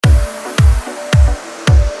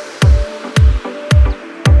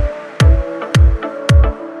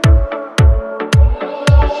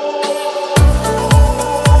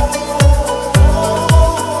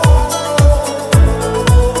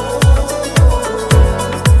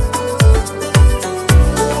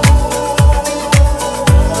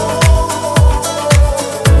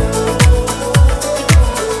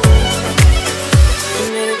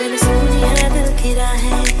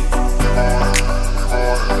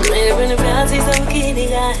प्यासी सबकी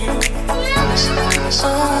निगाहें।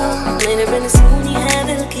 मेरे बिन सुनी है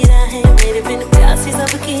दिल की राहें, मेरे बिन प्यासी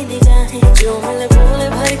सबकी निगाहें, जो मिले बोले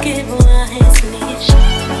भर के बुआ है। सुनिए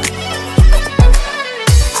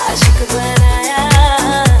आशिक बनाया,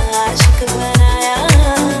 आशिक बनाया,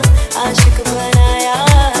 आशिक बनाया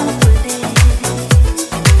आपने,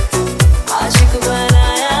 आशिक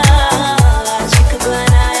बनाया, आशिक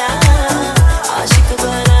बनाया, आशिक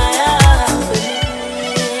बनाया आपने।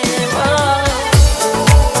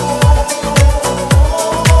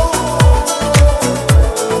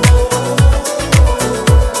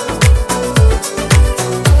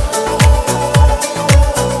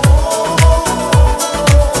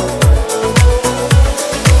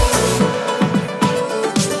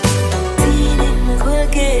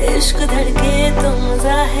 इश्क धड़के तो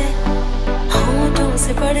मजा है, होठों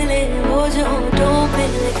से पढ़ ले वो जो होठों पे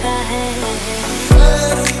लिखा है।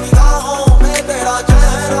 तेरी निगाहों में तेरा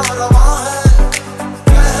चेहरा